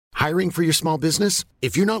Hiring for your small business?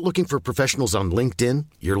 If you're not looking for professionals on LinkedIn,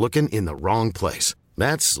 you're looking in the wrong place.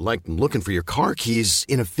 That's like looking for your car keys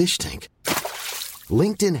in a fish tank.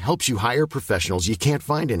 LinkedIn helps you hire professionals you can't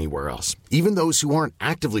find anywhere else, even those who aren't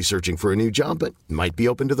actively searching for a new job but might be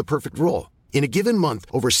open to the perfect role. In a given month,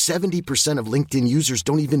 over 70% of LinkedIn users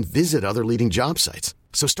don't even visit other leading job sites.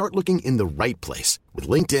 So start looking in the right place. With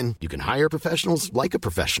LinkedIn, you can hire professionals like a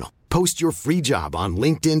professional. Post your free job on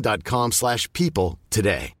linkedin.com/people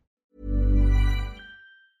today.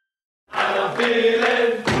 I'm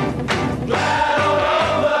feeling glad all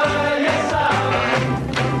over, yes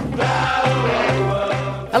I'm glad all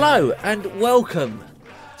over. Hello and welcome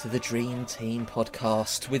to the Dream Team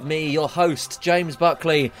podcast with me, your host, James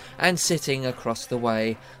Buckley, and sitting across the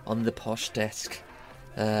way on the posh desk,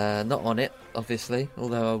 not on it, obviously,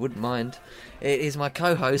 although I wouldn't mind, it is my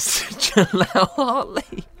co-host, Jalal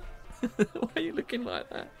Hartley. Why are you looking like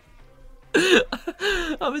that?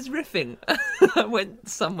 I was riffing. I went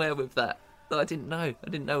somewhere with that I didn't know. I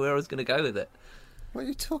didn't know where I was going to go with it. What are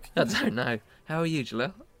you talking I about? don't know. How are you,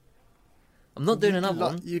 Jalal? I'm not doing another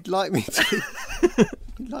one. You'd like me to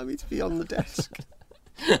you'd like me to be on the desk.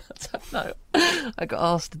 I don't know. I got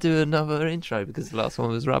asked to do another intro because the last one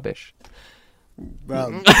was rubbish.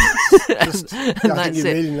 Well, I think you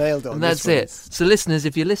really nailed it on And this that's one. it. So listeners,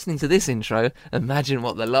 if you're listening to this intro, imagine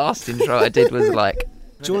what the last intro I did was like.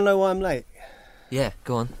 Do you want to know why I'm late? Yeah,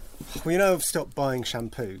 go on. Well, you know, I've stopped buying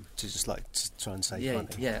shampoo to just like to try and save money.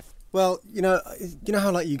 Yeah. Well, you know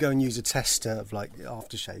how like you go and use a tester of like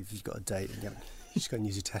aftershave. You've got a date, and you just go and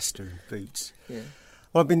use a tester in Boots. Yeah.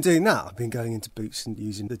 Well, I've been doing that. I've been going into Boots and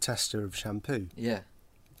using the tester of shampoo. Yeah.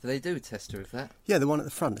 Do they do a tester of that? Yeah, the one at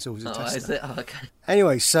the front. It's always a tester. Is it? Oh, okay.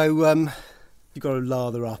 Anyway, so you've got to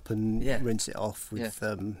lather up and rinse it off with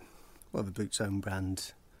whatever Boots' own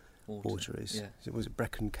brand water is. Yeah. Was it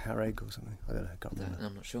Brecon Carreg or something? I don't know. I can't remember.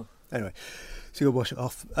 I'm not sure. Anyway, so you'll wash it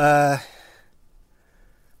off. But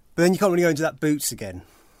then you can't really go into that Boots again.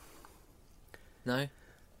 No?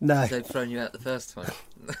 No. They've thrown you out the first time.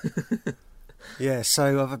 Yeah,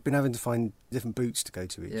 so I've been having to find different Boots to go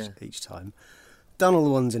to each time. Done all the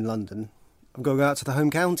ones in London. I'm going to go out to the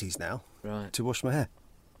home counties now to wash my hair.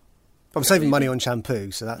 But I'm saving money on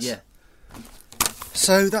shampoo, so that's... Yeah.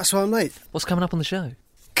 So that's why I'm late. What's coming up on the show?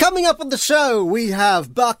 Coming up on the show, we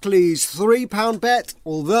have Buckley's £3 bet,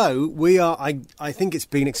 although we are, I think it's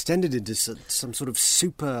been extended into some sort of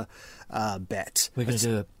super bet. We're going to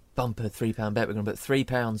do a bumper £3 bet. We're going to put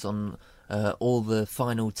 £3 on all the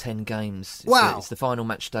final 10 games. Wow. It's the final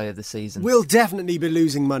match day of the season. We'll definitely be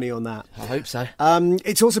losing money on that. I hope so.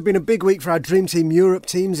 It's also been a big week for our Dream Team Europe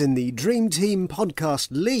teams in the Dream Team Podcast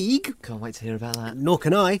League. Can't wait to hear about that. Nor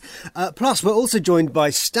can I. Plus, we're also joined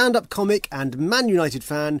by stand-up comic and Man United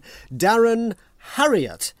fan Darren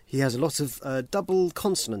Harriott. He has a lot of double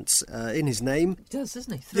consonants in his name. He does,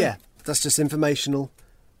 doesn't he? 3. Yeah, that's just informational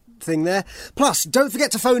thing there. Plus, don't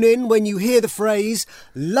forget to phone in when you hear the phrase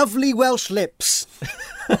lovely Welsh lips.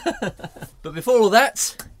 But before all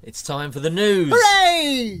that, it's time for the news.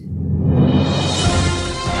 Hooray!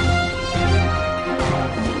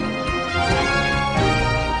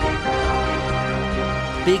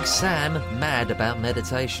 Big Sam mad about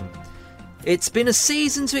meditation. It's been a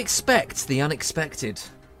season to expect the unexpected,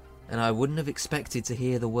 and I wouldn't have expected to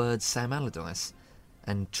hear the words Sam Allardyce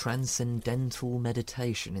and transcendental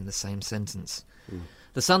meditation in the same sentence.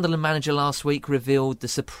 The Sunderland manager last week revealed the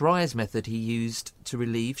surprise method he used to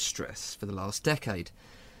relieve stress for the last decade.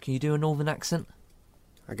 Can you do a northern accent?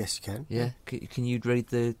 I guess you can. Yeah. Can you read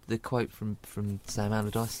the quote from Sam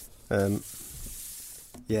Allardyce?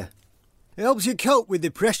 Yeah. It helps you cope with the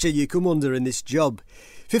pressure you come under in this job.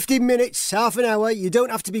 15 minutes, half an hour, you don't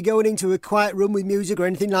have to be going into a quiet room with music or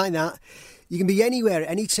anything like that. You can be anywhere at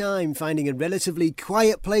any time, finding a relatively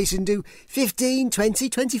quiet place and do 15, 20,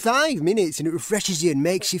 25 minutes, and it refreshes you and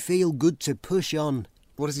makes you feel good to push on.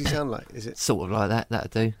 What does he sound like? Is it sort of like that?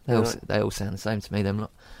 That'd do. They all sound the same to me. Them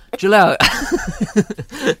lot. Jalal.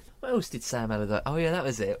 What else did Sam Allardyce? Oh yeah, that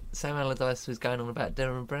was it. Sam Allardyce was going on about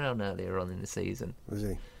Darren Brown earlier on in the season. Was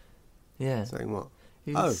he? Yeah. Saying what?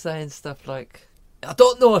 He was saying stuff like, I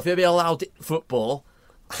don't know if he'll be allowed football,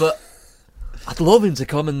 but I'd love him to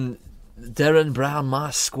come and Darren Brown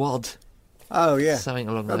my squad. Oh, yeah. Something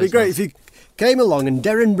along That'd those be great lines. if you came along and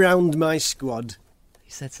Darren Browned my squad.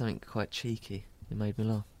 He said something quite cheeky. It made me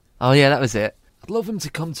laugh. Oh, yeah, that was it. I'd love him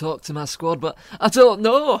to come talk to my squad, but I don't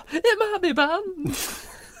know. It might be banned.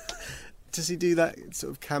 Does he do that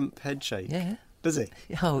sort of camp head shake? Yeah. Does he?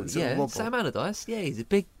 Oh, Sort of yeah. wobble? Sam Allardyce. Yeah, he's a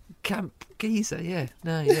big camp geezer. Yeah.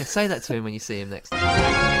 No, yeah. Say that to him when you see him next time.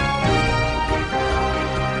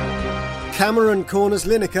 Cameron Corners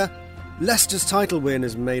Lineker. Leicester's title win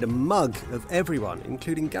has made a mug of everyone,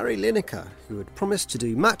 including Gary Lineker, who had promised to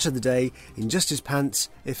do match of the day in just his pants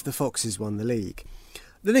if the Foxes won the league.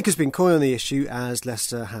 Lineker's been coy on the issue as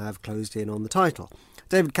Leicester have closed in on the title.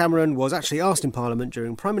 David Cameron was actually asked in Parliament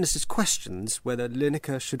during Prime Minister's questions whether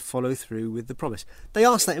Lineker should follow through with the promise. They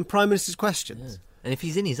asked that in Prime Minister's questions. Yeah. And if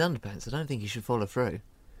he's in his underpants, I don't think he should follow through.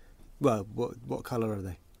 Well, what colour are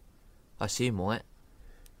they? I assume white.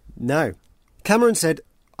 No. Cameron said,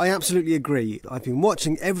 "I absolutely agree. I've been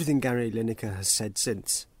watching everything Gary Lineker has said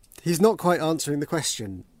since." He's not quite answering the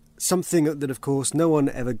question. Something that, of course, no one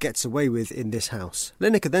ever gets away with in this house.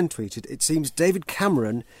 Lineker then tweeted, "It seems David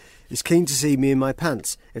Cameron is keen to see me in my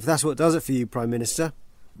pants. If that's what does it for you, Prime Minister."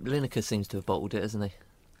 Lineker seems to have bottled it, hasn't he?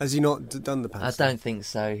 Has he not done the pants? I don't think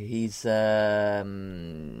so. He's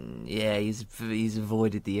he's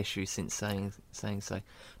avoided the issue since saying so.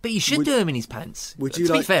 But you should do him in his pants. Would To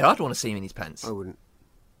you be fair, I'd want to see him in his pants. I wouldn't.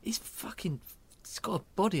 He's got a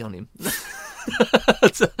body on him. I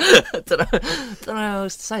don't know how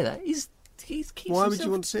else to say that. He keeps Why would himself-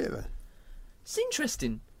 you want to see it then? It's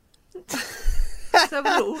interesting. Let's have a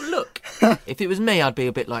little look. If it was me, I'd be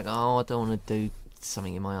a bit like, oh, I don't want to do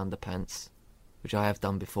something in my underpants, which I have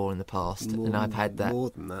done before in the past, and I've had that. More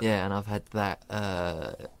than that. Yeah, and I've had that.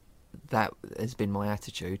 That has been my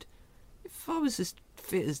attitude. If I was as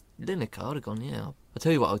fit as Lineker, I'd have gone, yeah. I'll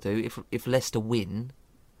tell you what I'll do. If Leicester win,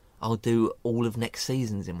 I'll do all of next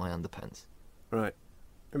season's in my underpants. Right.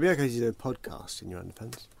 It'd be okay to do a podcast in your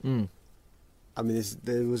underpants. Mm. I mean,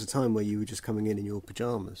 there was a time where you were just coming in your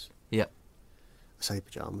pyjamas. Yeah. I say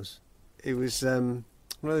pyjamas. It was one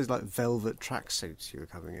of those like velvet tracksuits you were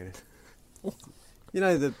coming in. You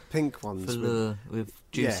know, the pink ones With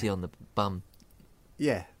juicy on the bum.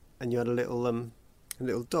 Yeah, and you had a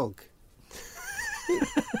little dog.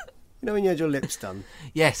 You know when you had your lips done?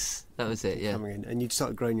 Yes, that was it. Yeah. Coming in, and you'd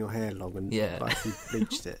started growing your hair long and Yeah. like you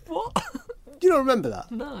bleached it. What? Do you not remember that?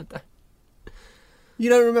 No, I don't. You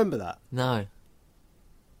don't remember that? No.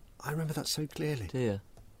 I remember that so clearly. Do you?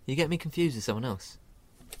 You get me confused with someone else.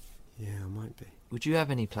 Yeah, I might be. Would you have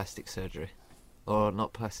any plastic surgery? Or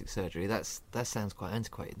not plastic surgery? That sounds quite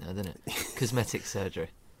antiquated now, doesn't it? Cosmetic surgery.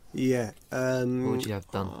 Yeah. What would you have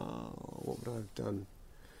done? What would I have done?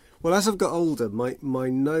 Well, as I've got older, my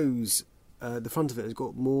nose, the front of it has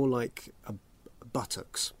got more like a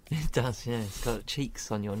buttocks. It does, yeah. It's got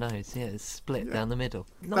cheeks on your nose. Yeah, it's split down the middle.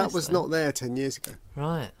 Nice, that was though. not there 10 years ago.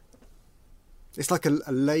 Right. It's like a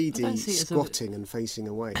lady I don't see it as squatting and facing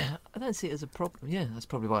away. I don't see it as a problem. Yeah, that's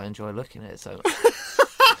probably why I enjoy looking at it so much.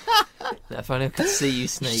 If only I could see you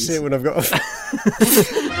sneeze. See it when I've got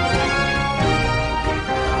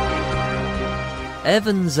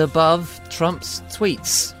Evans above Trump's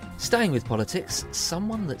tweets. Staying with politics,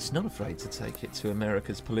 someone that's not afraid to take it to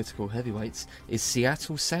America's political heavyweights is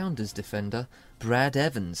Seattle Sounders defender Brad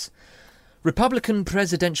Evans. Republican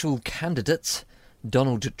presidential candidate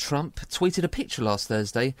Donald Trump tweeted a picture last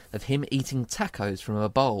Thursday of him eating tacos from a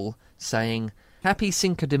bowl, saying, "Happy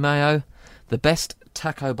Cinco de Mayo. The best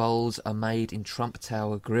taco bowls are made in Trump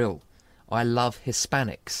Tower Grill. I love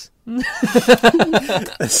Hispanics."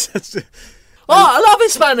 Oh, I love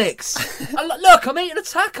Hispanics! Look, I'm eating a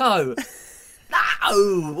taco!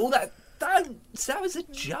 No! All that... That was a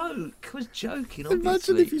joke. I was joking, obviously.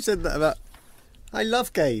 Imagine if you said that about... I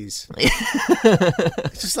love gays.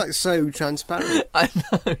 It's just like so transparent. I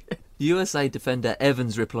know. USA defender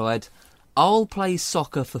Evans replied, "I'll play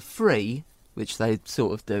soccer for free," which they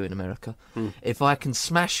sort of do in America, "if I can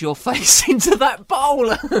smash your face into that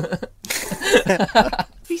bowl."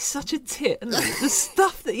 He's such a tit, isn't he? The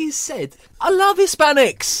stuff that he said. I love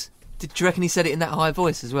Hispanics. Did you reckon he said it in that high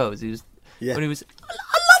voice as well? As he was, Yeah. When he was, I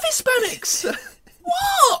love Hispanics.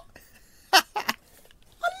 What? I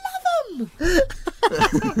love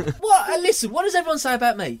them. What? Listen, what does everyone say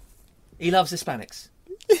about me? He loves Hispanics.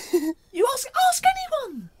 You ask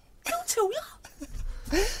anyone. They'll tell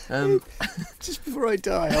you. Just before I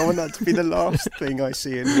die, I want that to be the last thing I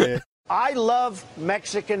see in here. I love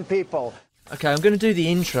Mexican people. Okay, I'm going to do the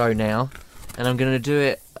intro now, and I'm going to do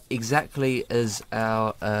it exactly as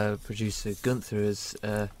our producer Gunther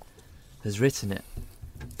has written it.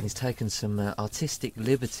 And he's taken some artistic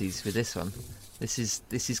liberties with this one. This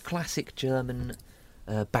is classic German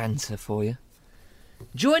banter for you.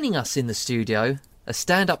 Joining us in the studio, a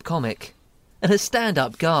stand-up comic and a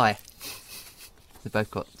stand-up guy. They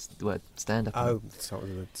both got the word stand-up. Oh, it's not the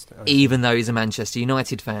word. Even though he's a Manchester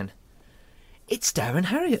United fan. It's Darren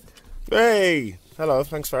Harriott. Hey! Hello,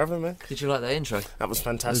 thanks for having me. Did you like that intro? That was It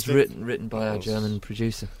was fantastic. written by our German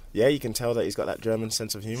producer. Yeah, you can tell that he's got that German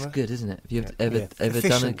sense of It's humour. good, isn't it? Have you ever done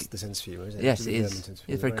Efficient, a... the sense of humour, isn't it? Yes, It's it a is. German sense of It's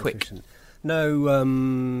humour, very quick. efficient. No,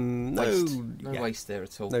 Waste. No yeah, waste there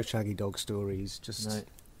at all. no shaggy dog stories. Just No.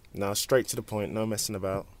 No, straight to the point, no messing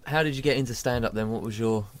about. How did you get into stand-up then? What's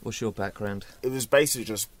your background? It was basically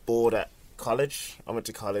just bored at college. I went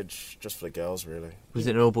to college just for the girls, really. Was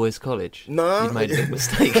it an all-boys college? No. You made a big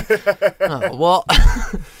mistake. Oh, what?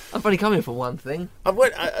 I've only come here for one thing.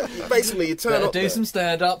 Basically, you turn Better up do there. some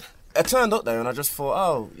stand-up. I turned up there and I just thought,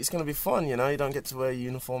 oh, it's going to be fun, you know, you don't get to wear a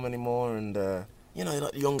uniform anymore and, you know, you're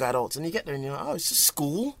like young adults and you get there and you're like, oh, it's just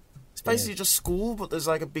school. It's basically just school, but there's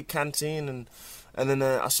like a big canteen and then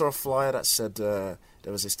I saw a flyer that said there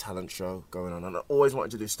was this talent show going on and I always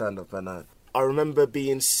wanted to do stand-up and I remember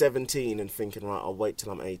being 17 and thinking, right, I'll wait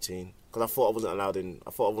till I'm 18 because I thought I wasn't allowed in.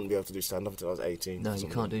 I thought I wouldn't be able to do stand-up until I was 18. No, you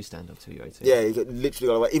can't do stand-up till you're 18. Yeah, you literally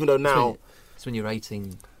got to wait, even though now... It's when you're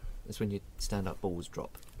 18, it's when your stand-up balls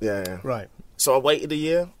drop. Yeah. right. So I waited a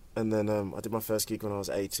year, and then I did my first gig when I was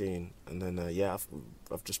 18, and then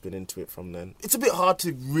I've just been into it from then. It's a bit hard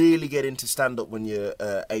to really get into stand-up when you're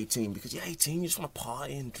 18 because you're 18, you just want to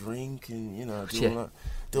party and drink and you know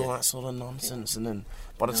do all that sort of nonsense. And then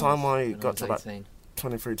by the time I got to about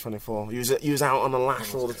 23, 24, you was out on the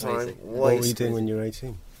lash all the time. crazy. What were you doing when you were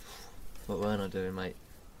 18? What weren't I doing, mate?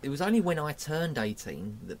 It was only when I turned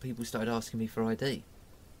 18 that people started asking me for ID.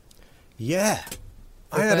 Yeah,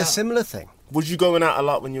 I had a similar thing. Was you going out a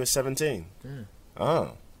lot when you were 17? Yeah.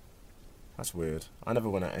 Oh, that's weird. I never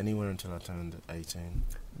went out anywhere until I turned 18.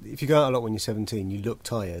 If you go out a lot when you're 17, you look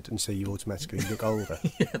tired, and so you automatically look older.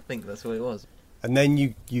 Yeah, I think that's what it was. And then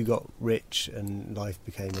you got rich, and life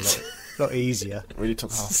became a lot easier. Really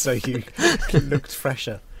took half. So you looked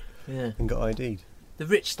fresher Yeah. and got ID'd. The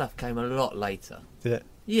rich stuff came a lot later. Did it?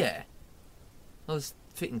 Yeah. I was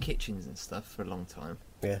fitting kitchens and stuff for a long time.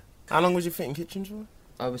 Yeah. How long was you fitting kitchens for?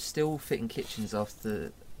 I was still fitting kitchens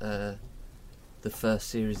after the first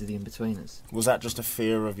series of The In-Betweeners. Was that just a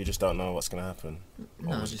fear of you just don't know what's going to happen? No,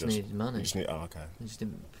 Or I was it just needed money. You just need, oh, okay. They just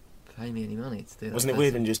didn't pay me any money to do that. Wasn't it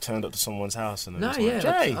weird when you just turned up to someone's house and then No, it was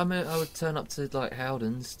like, yeah. Jay! I would turn up to like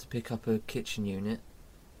Howden's to pick up a kitchen unit.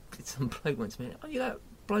 Some bloke went to me, "Oh, you that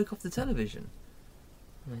bloke off the television?"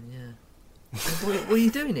 I went, "Yeah." What are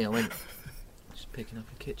you doing here? I went, "Just picking up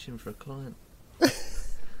a kitchen for a client,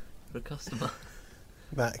 for a customer."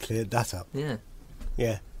 That cleared that up. Yeah,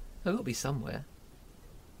 Yeah. I've got to be somewhere.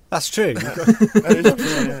 That's true.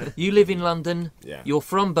 Yeah. You live in London. Yeah. You're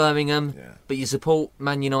from Birmingham, Yeah. but you support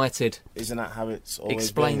Man United. Isn't that how it's always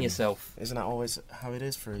Explain been? yourself. Isn't that always how it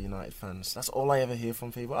is for United fans? That's all I ever hear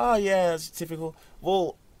from people. Oh, yeah, it's typical.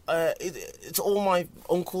 Well, it's all my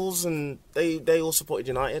uncles, and they all supported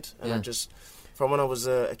United. And Yeah. I just, from when I was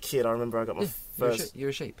a kid, I remember I got my first... You're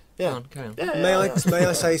a sheep. Yeah. Carry on. Yeah, May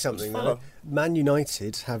I say something? Follow. Man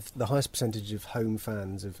United have the highest percentage of home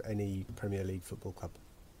fans of any Premier League football club.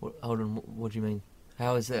 Hold on. What do you mean?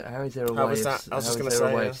 How is there a How way was of that? I was just how gonna is there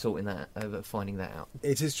a say, way yeah. of sorting that, finding that out?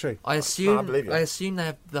 It is true. I assume believe you. I assume they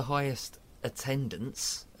have the highest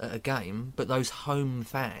attendance at a game, but those home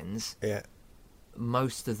fans, Yeah.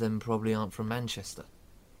 most of them probably aren't from Manchester.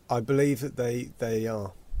 I believe that they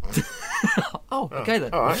are. Oh, okay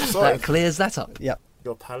then. all right, sorry. That clears that up. Yeah.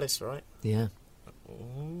 Your Palace, right? Yeah.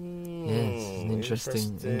 Mm, Yeah,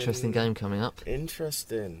 it's an interesting game coming up.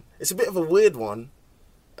 Interesting. It's a bit of a weird one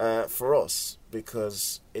for us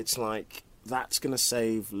because it's like that's going to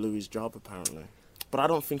save Louis' job apparently, but I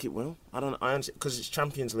don't think it will. Because it's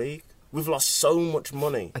Champions League. We've lost so much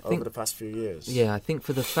money over the past few years. Yeah, I think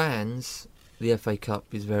for the fans, the FA Cup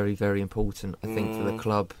is very, very important. I think for the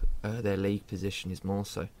club, their league position is more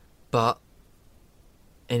so. But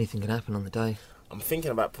anything can happen on the day. I'm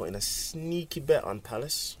thinking about putting a sneaky bet on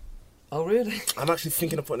Palace. Oh, really? I'm actually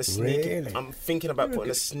thinking of putting a sneaky. Really? I'm thinking about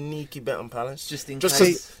putting a sneaky bet on Palace. Just in just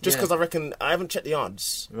case. because I reckon I haven't checked the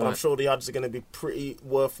odds, but I'm Right. sure the odds are going to be pretty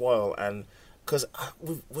worthwhile. And because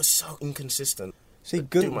we're so inconsistent. See,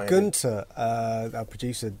 Do my Gunter, our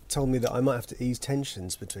producer, told me that I might have to ease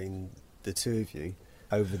tensions between the two of you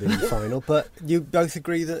over the final, but you both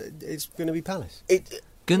agree that it's going to be Palace.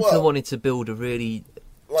 Gunther Well, wanted to build a really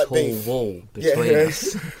like tall beef. wall between Yeah.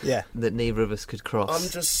 us Yeah. that neither of us could cross. I'm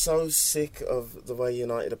just so sick of the way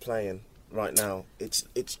United are playing right now. It's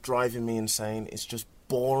driving me insane. It's just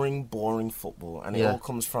boring football, and it Yeah. all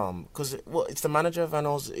comes from because it's the manager Van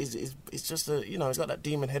Oz. It's just he's got that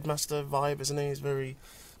demon headmaster vibe, isn't he? He's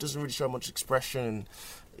doesn't really show much expression. And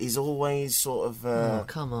he's always sort of. Oh,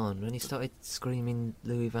 come on. When he started screaming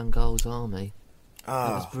Louis van Gaal's army,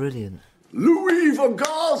 that was brilliant. Louis van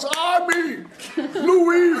Gaal's army!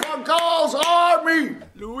 Louis van Gaal's army!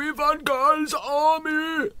 Louis van Gaal's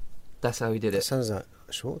army. That's how he did That it. sounds like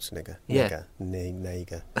Schwarzenegger. Yeah.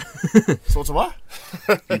 Nigger. Sort of what?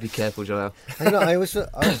 You be careful, Joel. I always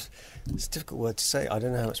it's a difficult word to say. I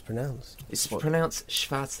don't know how it's pronounced. It's pronounced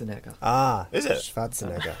Schwarzenegger. Ah, Is it?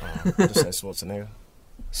 Schwarzenegger. I'll just say Schwarzenegger.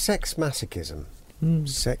 Sex masochism.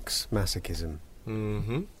 Sex masochism.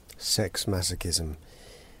 Mm-hmm. Sex masochism.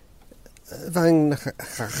 Van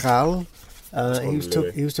Gaal,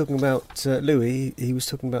 he was talking about Louis. He was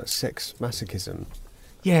talking about sex masochism.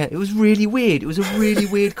 Yeah, it was really weird. It was a really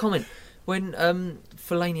weird comment when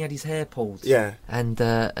Fellaini had his hair pulled. Yeah. And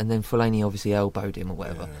then Fellaini obviously elbowed him or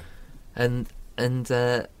whatever. And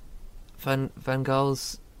Van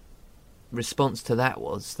Gaal's response to that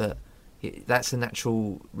was that that's a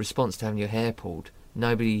natural response to having your hair pulled.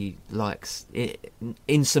 Nobody likes it,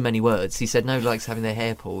 in so many words. He said nobody likes having their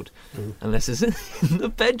hair pulled unless it's in the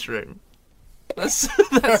bedroom.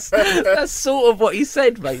 That's sort of what he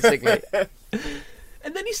said, basically.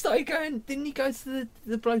 And then he started going. Didn't he go to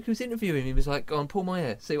the bloke who was interviewing him? He was like, "Go on, pull my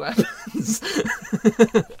hair, see what happens."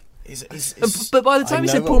 But by the time he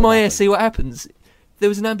said, "Pull my hair, see what happens," there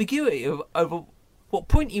was an ambiguity over what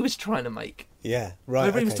point he was trying to make. Yeah, right.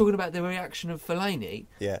 Whether he was talking about the reaction of Fellaini,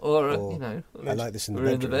 or you know, I like this in the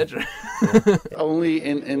we're bedroom. in the bedroom. Only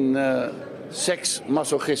in sex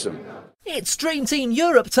masochism. It's Dream Team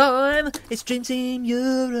Europe time. It's Dream Team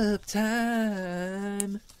Europe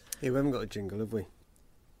time. Yeah, we haven't got a jingle, have we?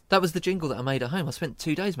 That was the jingle that I made at home. I spent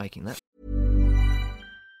 2 days making that.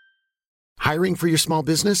 Hiring for your small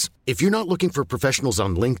business? If you're not looking for professionals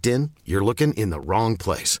on LinkedIn, you're looking in the wrong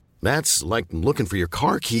place. That's like looking for your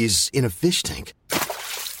car keys in a fish tank.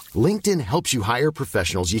 LinkedIn helps you hire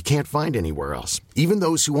professionals you can't find anywhere else, even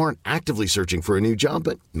those who aren't actively searching for a new job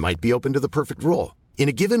but might be open to the perfect role. In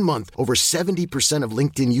a given month, over 70% of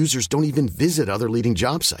LinkedIn users don't even visit other leading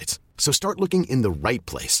job sites. So start looking in the right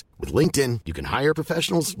place. With LinkedIn, you can hire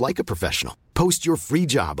professionals like a professional. Post your free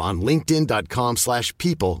job on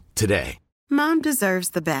linkedin.com/people today. Mom deserves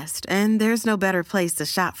the best, and there's no better place to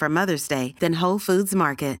shop for Mother's Day than Whole Foods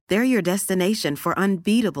Market. They're your destination for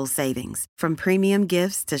unbeatable savings, from premium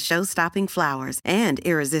gifts to show-stopping flowers and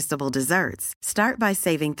irresistible desserts. Start by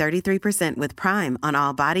saving 33% with Prime on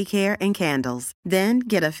all body care and candles. Then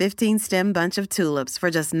get a 15-stem bunch of tulips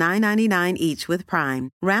for just $9.99 each with Prime.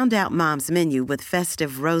 Round out Mom's menu with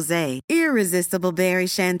festive rosé, irresistible berry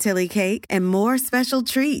chantilly cake, and more special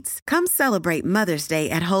treats. Come celebrate Mother's Day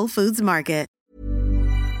at Whole Foods Market.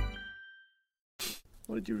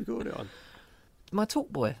 What did you record it on? My Talk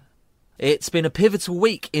Boy. It's been a pivotal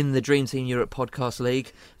week in the Dream Team Europe Podcast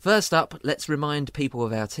League. First up, let's remind people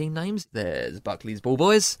of our team names. There's Buckley's Ball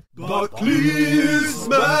Boys. Buckley's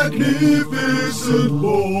Magnificent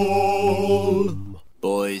Ball.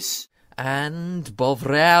 Boys. And Bov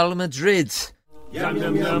Real Madrid. Yum,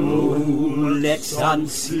 yum, yum, let's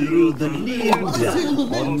unseal the lid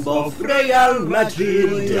on Bob Real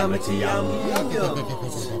Madrid. Yum,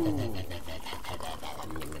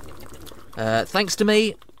 Thanks to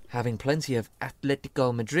me, having plenty of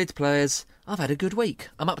Atletico Madrid players, I've had a good week.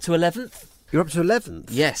 I'm up to 11th. You're up to 11th?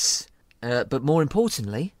 Yes. But more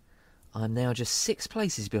importantly, I'm now just 6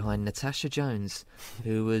 places behind Natasha Jones,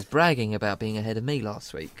 who was bragging about being ahead of me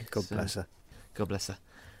last week. God bless her. God bless her.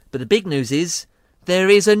 But the big news is, there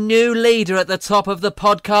is a new leader at the top of the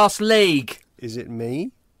podcast league. Is it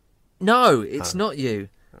me? No, it's not you.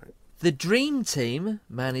 Right. The Dream Team,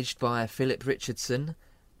 managed by Philip Richardson,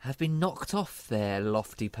 have been knocked off their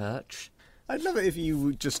lofty perch. I'd love it if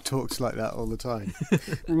you just talked like that all the time.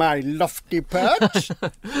 My lofty perch.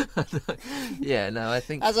 Yeah, no, I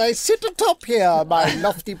think as I sit atop here, my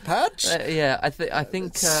lofty perch. I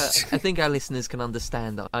think our listeners can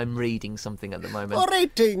understand that I'm reading something at the moment.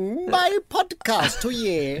 Orating my podcast to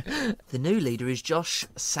ye. The new leader is Josh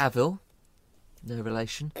Saville, no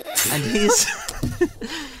relation,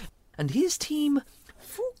 and his team,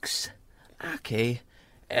 Fuchs Aki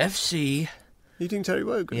FC. You doing Terry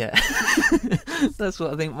Wogan? Yeah. That's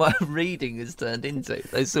what I think my reading has turned into.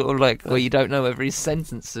 They sort of like, well, you don't know whether his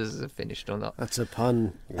sentences are finished or not. That's a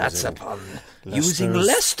pun. That's a pun. Using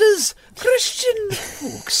Leicester's Christian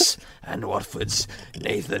Fuchs and Watford's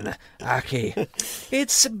Nathan Aki.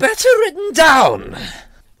 It's better written down.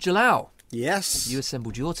 Jalal. Yes? You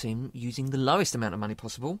assembled your team using the lowest amount of money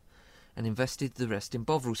possible and invested the rest in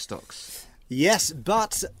Bovril stocks. Yes,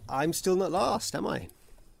 but I'm still not last, am I?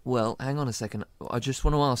 Well, hang on a second. I just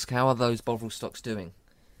want to ask, how are those Bovril stocks doing?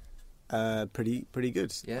 Pretty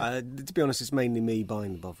good. Yeah. To be honest, it's mainly me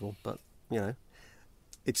buying the Bovril, but, you know,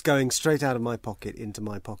 it's going straight out of my pocket into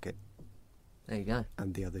my pocket. There you go.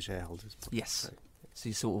 And the other shareholders' pocket. Yes. So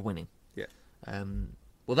you're sort of winning. Yeah.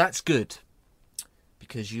 Well, that's good,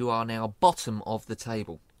 because you are now bottom of the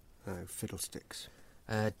table. Oh, fiddlesticks.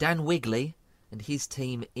 Dan Wigley and his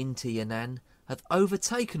team Inter Yanan have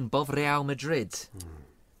overtaken Real Madrid.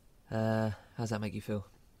 How's that make you feel?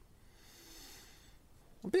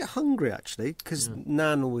 I'm a bit hungry, actually, because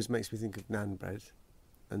naan always makes me think of naan bread,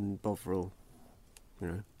 and Bovril, you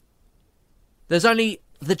know. There's only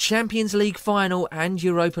the Champions League final and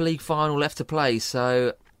Europa League final left to play,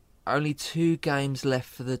 so only 2 games left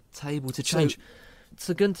for the table to change.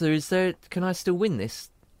 So Gunther, can I still win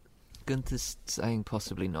this? Gunther's saying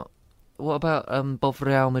possibly not. What about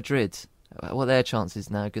Real Madrid? What are their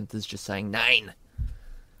chances now? Gunther's just saying 9.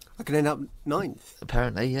 I can end up 9th.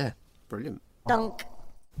 Apparently, yeah. Brilliant. Dunk.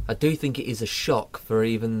 I do think it is a shock for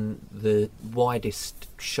even the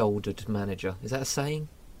widest-shouldered manager. Is that a saying?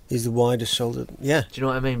 He's the widest shouldered. Yeah. Do you know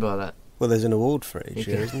what I mean by that? Well, there's an award for it each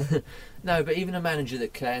year, isn't there? No, but even a manager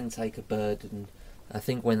that can take a burden, I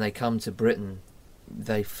think when they come to Britain,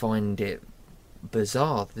 they find it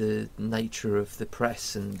bizarre, the nature of the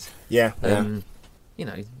press and you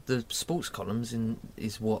know, the sports columns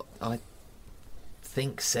is what I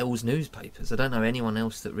think sells newspapers. I don't know anyone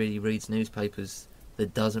else that really reads newspapers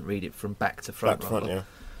that doesn't read it from back to front. Yeah.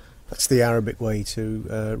 That's the Arabic way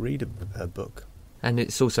to read a book. And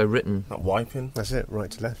it's also written like wiping. That's it, right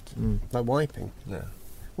to left, like wiping. Yeah.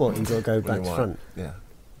 What, you got to go back to front? Yeah.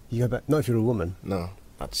 You go back. Not if you're a woman. No,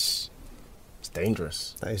 it's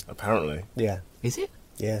dangerous. That is apparently. Yeah. Is it?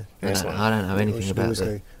 Yeah. I don't know anything about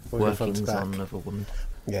the workings on of a woman.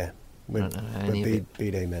 Yeah. We're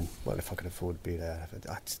B-Day men. Well, if I could afford B-Day,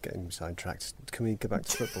 I'd just get him sidetracked. Can we go back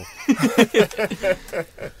to football?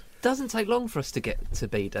 Doesn't take long for us to get to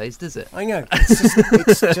B-Days, does it? I know.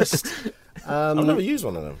 It's just I've never used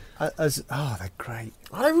one of them. They're great.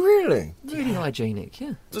 Are they really? Really hygienic,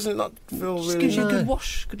 yeah. Does it not feel Just really... gives you a good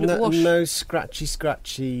wash. Good little wash. No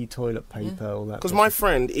scratchy toilet paper, all that. Because my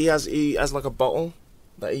friend, he has like a bottle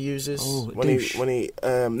that he uses when he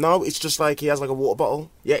no, it's just like he has like a water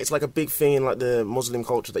bottle. Yeah, it's like a big thing in like the Muslim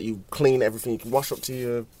culture that you clean everything. You can wash up to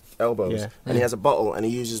your elbows. And he has a bottle and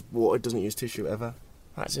he uses water. He doesn't use tissue ever.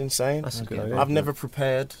 That's insane. That's a good idea. I've never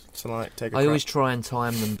prepared to like take a I always try and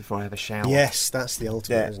time them before I have a shower. Yes, that's the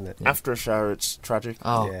ultimate, isn't it? After a shower, it's tragic.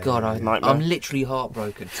 Oh, God, I'm literally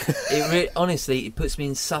heartbroken. Honestly, it puts me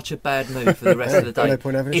in such a bad mood for the rest of the day. No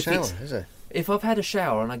point having a shower, is it? If I've had a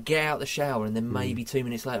shower and I get out the shower and then maybe 2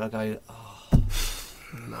 minutes later I go,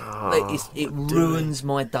 no, it ruins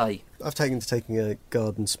my day. I've taking a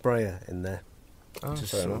garden sprayer in there. Oh,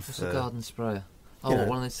 fair enough. What's a garden sprayer? Oh,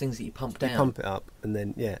 one of those things that you pump down. You pump it up, and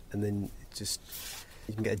then it just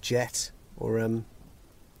you can get a jet or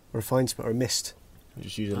a fine spot or a mist. You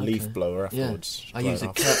just use a leaf blower afterwards. Yeah.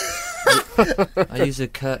 I use a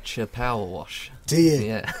Kircher power wash. Do you?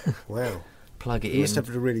 Yeah. Wow. Plug it in. You must have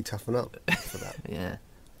to really toughen up for that. Yeah.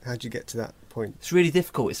 How'd you get to that point? It's really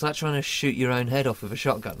difficult. It's like trying to shoot your own head off with a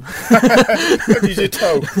shotgun. Use your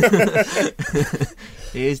toe.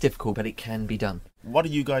 It is difficult, but it can be done. What do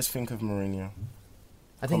you guys think of Mourinho?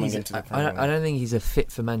 I don't think he's a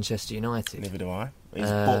fit for Manchester United. Neither do I.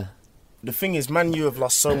 But the thing is, Man U have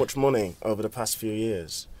lost so much money over the past few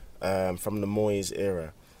years from the Moyes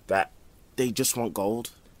era that they just want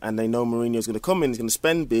gold, and they know Mourinho's going to come in, he's going to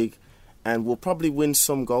spend big, and will probably win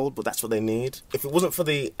some gold, but that's what they need. If it wasn't for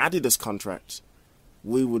the Adidas contract,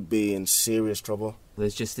 we would be in serious trouble.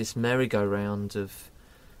 There's just this merry-go-round of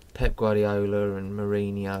Pep Guardiola and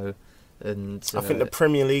Mourinho. And I think the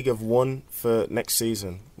Premier League have won for next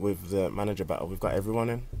season with the manager battle. We've got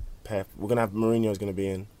everyone in. Pep. We're going to have Mourinho's going to be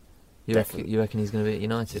in. You reckon he's going to be at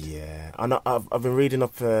United? Yeah. I know, I've been reading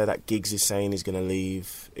up that Giggs is saying he's going to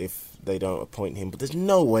leave if they don't appoint him. But there's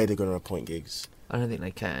no way they're going to appoint Giggs. I don't think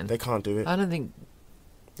they can. They can't do it. I don't think...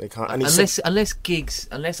 They can't. And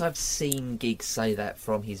unless I've seen Giggs say that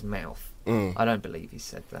from his mouth. I don't believe he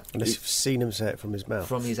said that. Unless you've seen him say it from his mouth.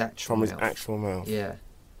 From his actual mouth. Yeah.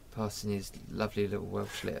 Passing his lovely little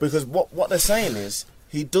Welsh lips. Because what they're saying is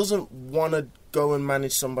he doesn't want to go and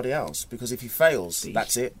manage somebody else, because if he fails,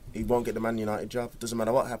 that's it. He won't get the Man United job. Doesn't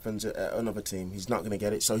matter what happens at another team, he's not going to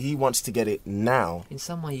get it. So he wants to get it now. In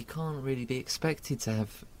some way, you can't really be expected to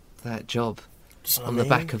have that job on the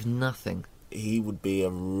back of nothing. He would be a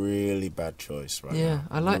really bad choice right now.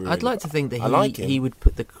 I'd like to think that he would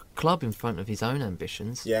put the club in front of his own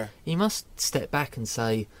ambitions. Yeah. He must step back and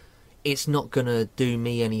say, it's not going to do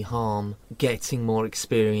me any harm getting more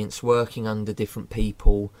experience, working under different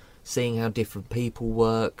people, seeing how different people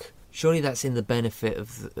work. Surely that's in the benefit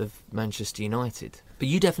of Manchester United. But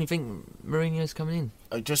you definitely think Mourinho's coming in?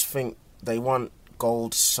 I just think they want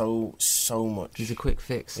gold so much. He's a quick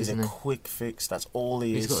fix, He's isn't a he? quick fix. That's all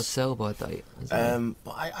he is. He's got a sell-by date. Hasn't he?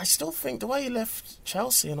 But I still think the way he left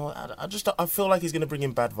Chelsea and all, I feel like he's going to bring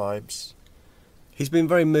in bad vibes. He's been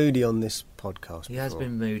very moody on this podcast. He has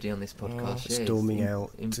been moody on this podcast. Yeah, Storming it's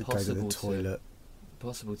out to go to the toilet.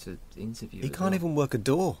 Impossible to interview. He as can't well. even work a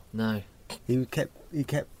door. No. He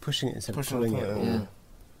kept pushing it instead of pulling it. Yeah.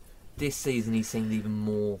 This season he seemed even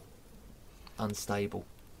more unstable.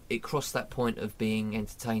 It crossed that point of being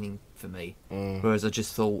entertaining for me, whereas I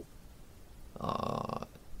just thought,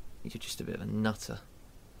 you're just a bit of a nutter.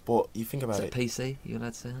 But you think about Is it. that PC? You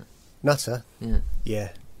allowed to say that? Nutter? Yeah. Yeah.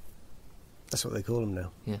 That's what they call him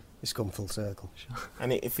now. Yeah. It's gone full circle.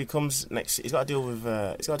 And if he comes next, he's got to deal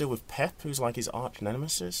with Pep, who's like his arch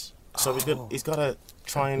nemesis. So he's got to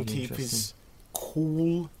try and That'd be keep his interesting.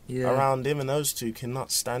 cool around him, and those two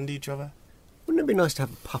cannot stand each other. Wouldn't it be nice to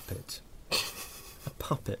have a puppet? A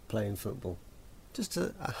puppet playing football. Just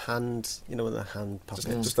a hand, with a hand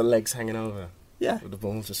puppet. Just the legs hanging over. Yeah. With the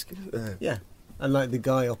ball just. Yeah. And like the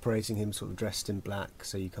guy operating him sort of dressed in black,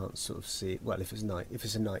 so you can't sort of see it. Well, if it's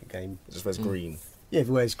a night game. Just wears green. Yeah, if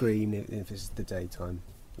he wears green, if it's the daytime.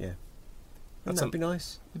 Yeah. Wouldn't that be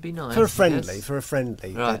nice? It'd be nice. For a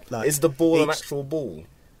friendly. Right. Like is the ball an actual ball?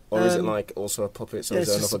 Or is it like also a puppet, so yeah,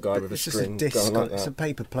 there's another guy with a it's string just a disc, going like it's a that?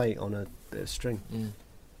 paper plate on a bit of string. Yeah.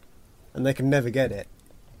 And they can never get it,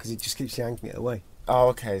 because he just keeps yanking it away. Oh,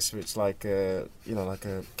 okay, so it's like like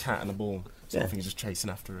a cat and a ball. So Yeah. I think he's just chasing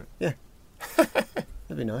after it. Yeah.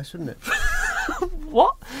 That'd be nice, wouldn't it?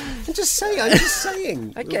 What? I'm just saying. I It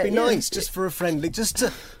get would be it, yeah. nice, just for a friendly, just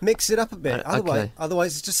to mix it up a bit. Okay.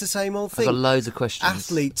 Otherwise, it's just the same old I've thing. got loads of questions.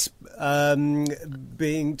 Athletes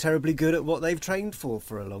being terribly good at what they've trained for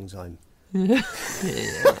a long time. Yeah.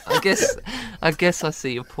 I guess I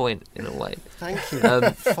see your point in a way. Thank you.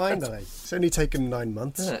 Finally. It's only taken 9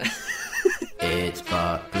 months. It's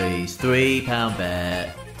Buckley's £3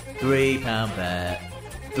 bet. £3 bet.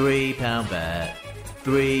 £3 bet.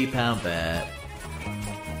 £3 bet.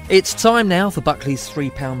 It's time now for Buckley's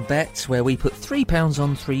 £3 bet, where we put £3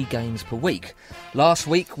 on 3 games per week. Last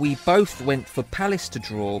week we both went for Palace to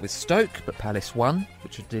draw with Stoke, but Palace won,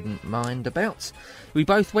 which I didn't mind about. We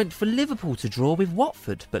both went for Liverpool to draw with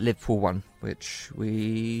Watford, but Liverpool won, which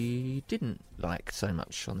we didn't like so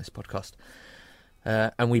much on this podcast.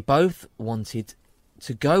 And we both wanted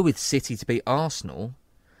to go with City to beat Arsenal,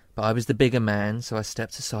 but I was the bigger man, so I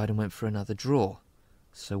stepped aside and went for another draw.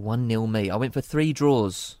 So 1-0 me. I went for 3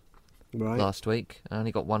 draws last week. I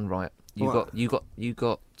only got 1 right. You got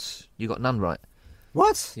none right.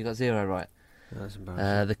 What? You got 0 right. That's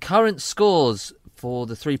embarrassing. The current scores for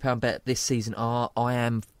the £3 bet this season are: I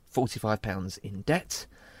am £45 in debt,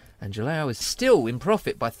 and Jalal is still in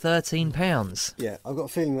profit by £13. Yeah, I've got a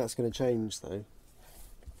feeling that's going to change, though.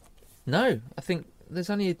 No, I think there's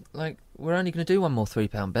only we're only going to do one more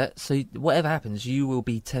 £3 bet. So whatever happens, you will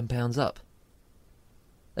be £10 up,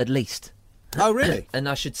 at least. Oh, really? And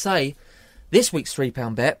I should say, this week's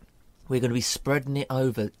 £3 bet, we're going to be spreading it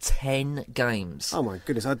over 10 games. Oh my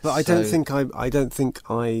goodness! I don't think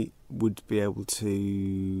I would be able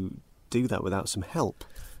to do that without some help.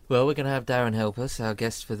 Well, we're going to have Darren help us, our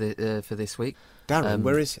guest for this week. Darren,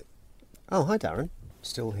 where is it? Oh, hi, Darren.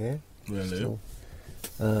 Still here? Really?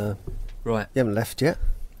 Right. You haven't left yet,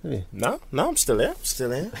 have you? No, I'm still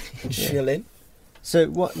here. Chilling. So,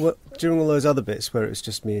 what during all those other bits where it was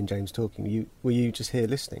just me and James talking, were you just here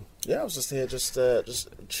listening? Yeah, I was just here, just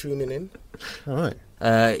tuning in. All right.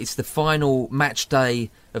 It's the final match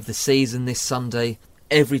day of the season this Sunday.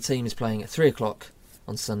 Every team is playing at 3:00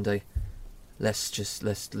 on Sunday.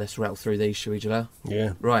 Let's rattle through these, shall we, Jalal?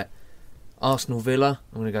 Yeah. Right. Arsenal Villa.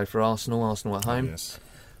 I'm going to go for Arsenal. Arsenal at home. Yes.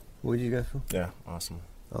 What did you go for? Yeah, Arsenal.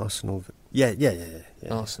 Arsenal. Yeah.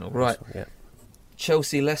 Arsenal. Right. Arsenal, yeah.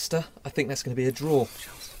 Chelsea Leicester. I think that's going to be a draw.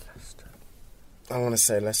 I want to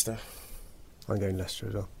say Leicester. I'm going Leicester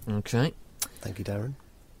as well. Okay. Thank you, Darren.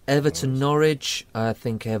 Everton Norwich. I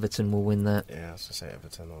think Everton will win that. Yeah, I was going to say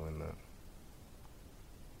Everton will win that.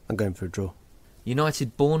 I'm going for a draw.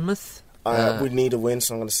 United Bournemouth. We need a win,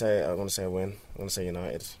 so I want to say a win. I want to say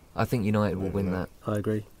United. I think United will win that. I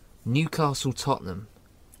agree. Newcastle Tottenham.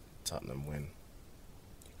 Tottenham win.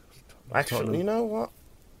 Actually, Tottenham. you know what?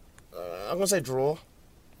 I'm going to say draw.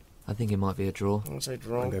 I think it might be a draw. I'm going to say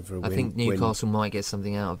draw. I'm going for a I win. think Newcastle might get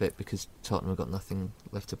something out of it because Tottenham have got nothing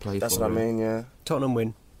left to play That's for. what I mean, yeah. Tottenham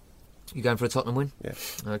win. You going for a Tottenham win? Yeah.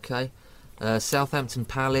 Okay. Southampton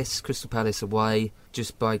Palace, Crystal Palace away,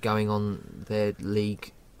 just by going on their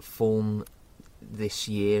league form this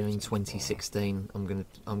year in 2016. I'm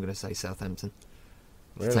gonna say Southampton.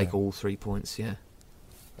 Really? Take all 3 points. Yeah.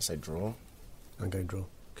 I say draw. I'm going draw.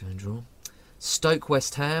 Going draw. Stoke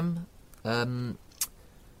West Ham. I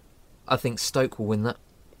think Stoke will win that.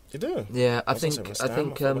 You do? Yeah, I think West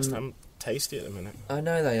Ham tasty at the minute. I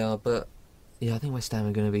know they are, but yeah, I think West Ham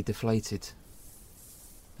are going to be deflated.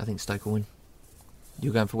 I think Stoke will win.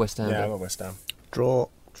 You're going for West Ham? Yeah, I got West Ham. Draw.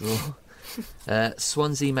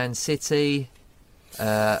 Swansea Man City.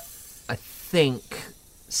 I think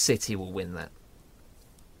City will win that.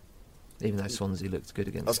 Even though Swansea looked good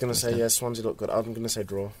against. I was going to say, yeah, Swansea looked good. I'm going to say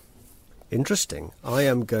draw. Interesting. I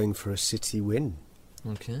am going for a City win.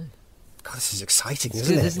 Okay. God, this is exciting, It's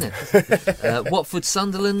isn't good, it? isn't it? Watford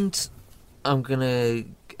Sunderland. I'm going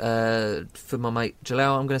to, for my mate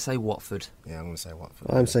Jalal, I'm going to say Watford. Yeah, I'm going to say Watford.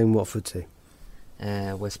 I'm saying Watford too.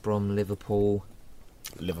 West Brom, Liverpool.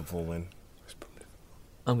 Liverpool win.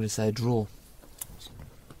 I'm going to say a draw.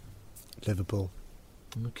 Liverpool.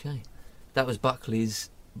 Okay. That was Buckley's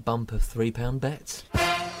bumper £3 bet.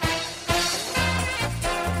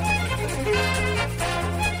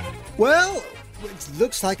 Well, it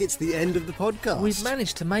looks like it's the end of the podcast. We've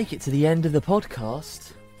managed to make it to the end of the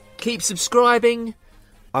podcast. Keep subscribing.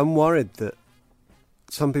 I'm worried that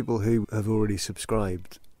some people who have already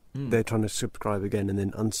subscribed, they're trying to subscribe again and then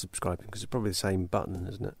unsubscribing because it's probably the same button,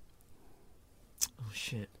 isn't it? Oh,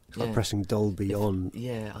 shit. It's like pressing Dolby on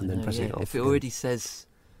Yeah, and then pressing it off If it again. already says...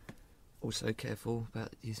 Also careful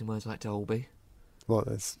about using words like Dolby. What?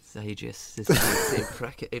 That's... It's ageist.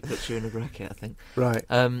 It puts you in a bracket, I think. Right.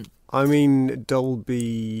 I mean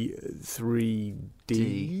Dolby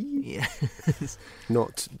 3D, Yeah.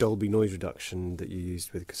 not Dolby noise reduction that you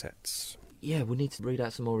used with cassettes. Yeah, we need to read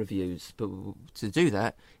out some more reviews, but to do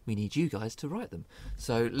that, we need you guys to write them.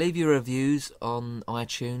 So leave your reviews on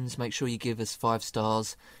iTunes. Make sure you give us 5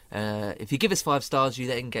 stars. If you give us 5 stars, you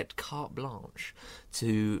then get carte blanche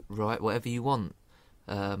to write whatever you want,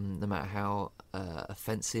 no matter how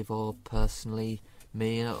offensive or personally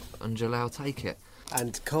me and Jalal take it.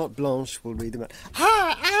 And Carte Blanche will read them out.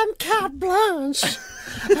 Hi, I'm Carte Blanche,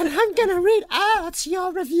 and I'm going to read out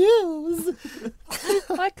your reviews.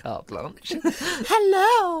 Hi, Carte Blanche.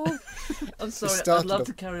 Hello. I'm sorry, I'd started love off-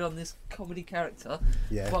 to carry on this comedy character,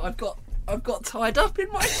 Yeah. but I've got tied up in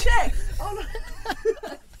my chair.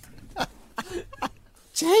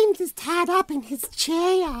 James is tied up in his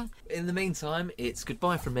chair. In the meantime, it's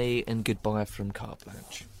goodbye from me and goodbye from Carte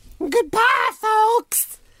Blanche. Goodbye,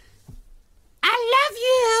 folks. I love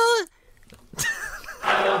you.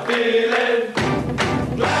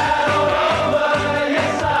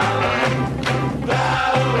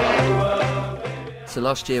 So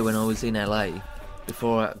last year when I was in LA,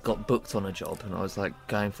 before I got booked on a job, and I was like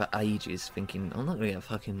going for ages thinking, I'm not going to get a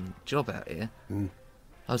fucking job out here.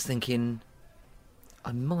 I was thinking,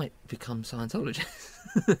 I might become Scientologist.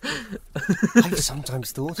 I've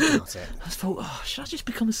sometimes thought about it. I thought, oh, should I just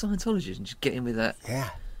become a Scientologist and just get in with that?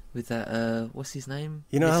 Yeah. With that, what's his name?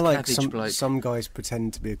 You know This how like cabbage bloke. some guys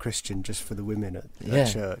pretend to be a Christian just for the women at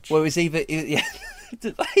church? Well, it was either... Yeah.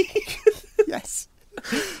 Yes.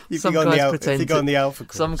 If Some you go guys on pretend the, on the Alpha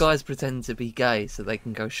course. Some guys pretend to be gay so they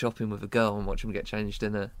can go shopping with a girl and watch them get changed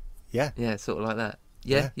in a... Yeah. Yeah, sort of like that.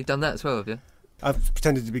 Yeah, you've done that as well, have you? I've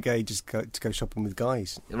pretended to be gay just to go shopping with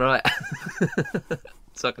guys. Right.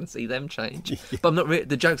 So I can see them change. Yeah. But I'm not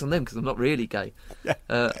the joke's on them because I'm not really gay. Yeah.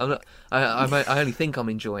 I'm not. I only think I'm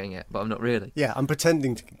enjoying it, but I'm not really. Yeah, I'm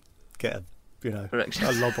pretending to get a Correction.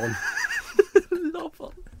 a lob on. Lob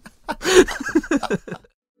on.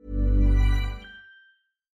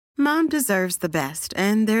 Mom deserves the best,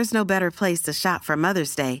 and there's no better place to shop for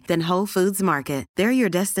Mother's Day than Whole Foods Market. They're your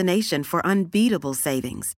destination for unbeatable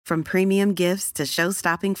savings, from premium gifts to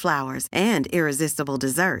show-stopping flowers and irresistible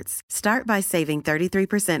desserts. Start by saving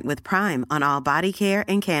 33% with Prime on all body care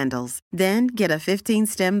and candles. Then get a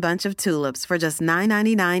 15-stem bunch of tulips for just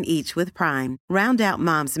 $9.99 each with Prime. Round out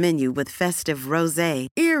Mom's menu with festive rosé,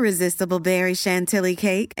 irresistible berry chantilly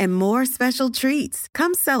cake, and more special treats.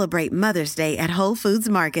 Come celebrate Mother's Day at Whole Foods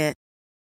Market.